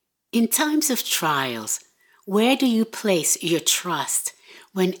In times of trials, where do you place your trust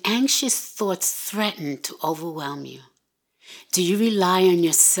when anxious thoughts threaten to overwhelm you? Do you rely on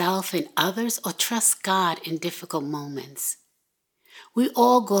yourself and others or trust God in difficult moments? We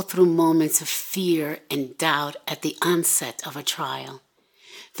all go through moments of fear and doubt at the onset of a trial.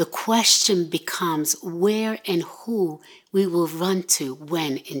 The question becomes where and who we will run to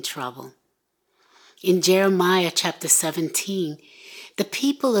when in trouble. In Jeremiah chapter 17, the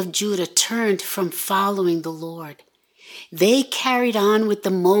people of Judah turned from following the Lord. They carried on with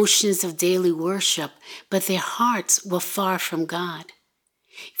the motions of daily worship, but their hearts were far from God.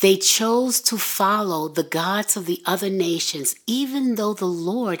 They chose to follow the gods of the other nations, even though the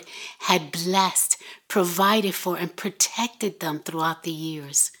Lord had blessed, provided for, and protected them throughout the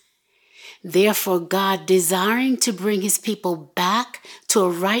years. Therefore, God, desiring to bring his people back to a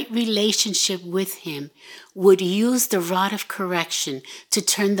right relationship with him, would use the rod of correction to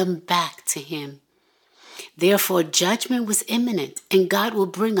turn them back to him. Therefore, judgment was imminent, and God will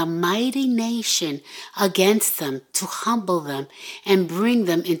bring a mighty nation against them to humble them and bring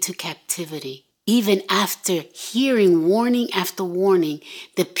them into captivity. Even after hearing warning after warning,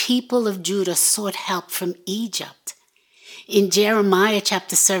 the people of Judah sought help from Egypt. In Jeremiah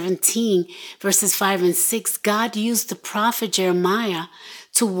chapter 17, verses 5 and 6, God used the prophet Jeremiah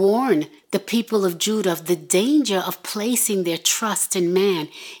to warn the people of Judah of the danger of placing their trust in man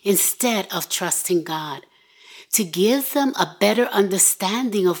instead of trusting God. To give them a better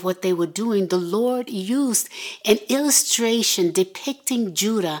understanding of what they were doing, the Lord used an illustration depicting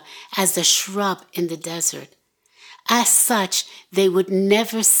Judah as a shrub in the desert. As such, they would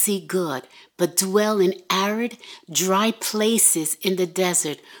never see good, but dwell in arid, dry places in the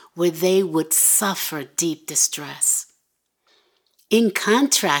desert where they would suffer deep distress. In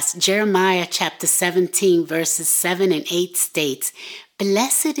contrast, Jeremiah chapter 17 verses 7 and 8 states,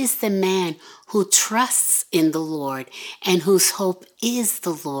 "Blessed is the man who trusts in the Lord and whose hope is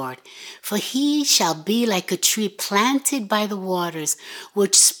the Lord. For he shall be like a tree planted by the waters,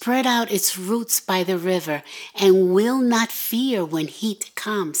 which spread out its roots by the river, and will not fear when heat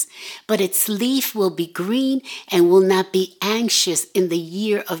comes. But its leaf will be green and will not be anxious in the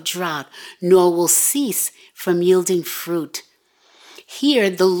year of drought, nor will cease from yielding fruit." Here,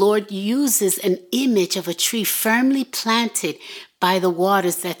 the Lord uses an image of a tree firmly planted by the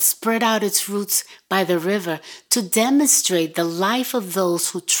waters that spread out its roots by the river to demonstrate the life of those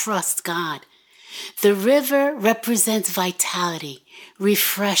who trust God. The river represents vitality,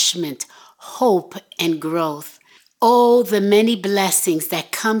 refreshment, hope, and growth. Oh, the many blessings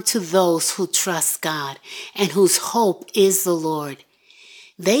that come to those who trust God and whose hope is the Lord.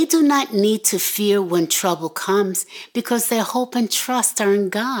 They do not need to fear when trouble comes because their hope and trust are in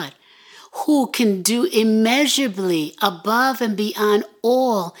God, who can do immeasurably above and beyond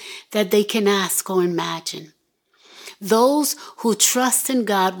all that they can ask or imagine. Those who trust in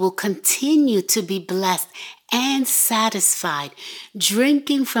God will continue to be blessed and satisfied,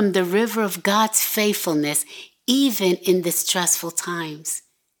 drinking from the river of God's faithfulness even in the stressful times.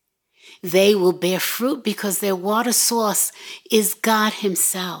 They will bear fruit because their water source is God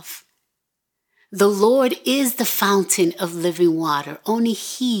himself. The Lord is the fountain of living water. Only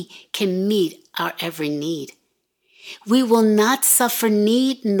he can meet our every need. We will not suffer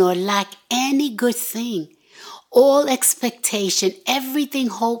need nor lack any good thing. All expectation, everything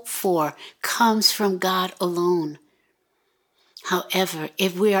hoped for, comes from God alone. However,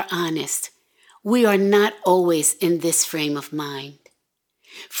 if we are honest, we are not always in this frame of mind.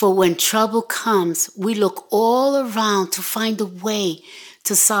 For when trouble comes, we look all around to find a way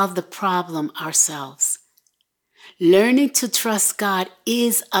to solve the problem ourselves. Learning to trust God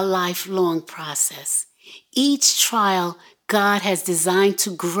is a lifelong process. Each trial God has designed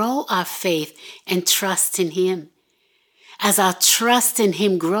to grow our faith and trust in him. As our trust in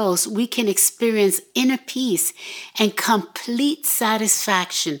him grows, we can experience inner peace and complete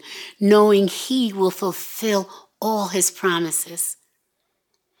satisfaction, knowing he will fulfill all his promises.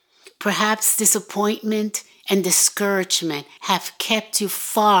 Perhaps disappointment and discouragement have kept you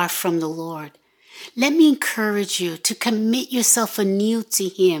far from the Lord. Let me encourage you to commit yourself anew to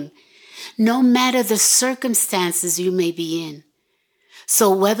him, no matter the circumstances you may be in.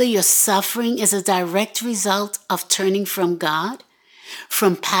 So whether your suffering is a direct result of turning from God,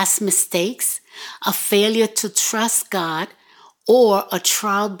 from past mistakes, a failure to trust God, or a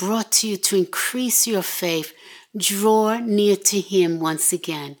trial brought to you to increase your faith, draw near to him once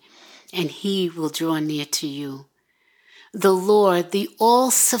again, and he will draw near to you. The Lord, the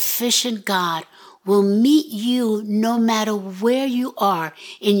all-sufficient God, will meet you no matter where you are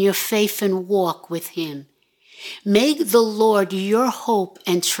in your faith and walk with him. Make the Lord your hope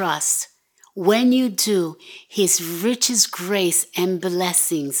and trust. When you do, his richest grace and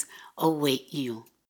blessings await you.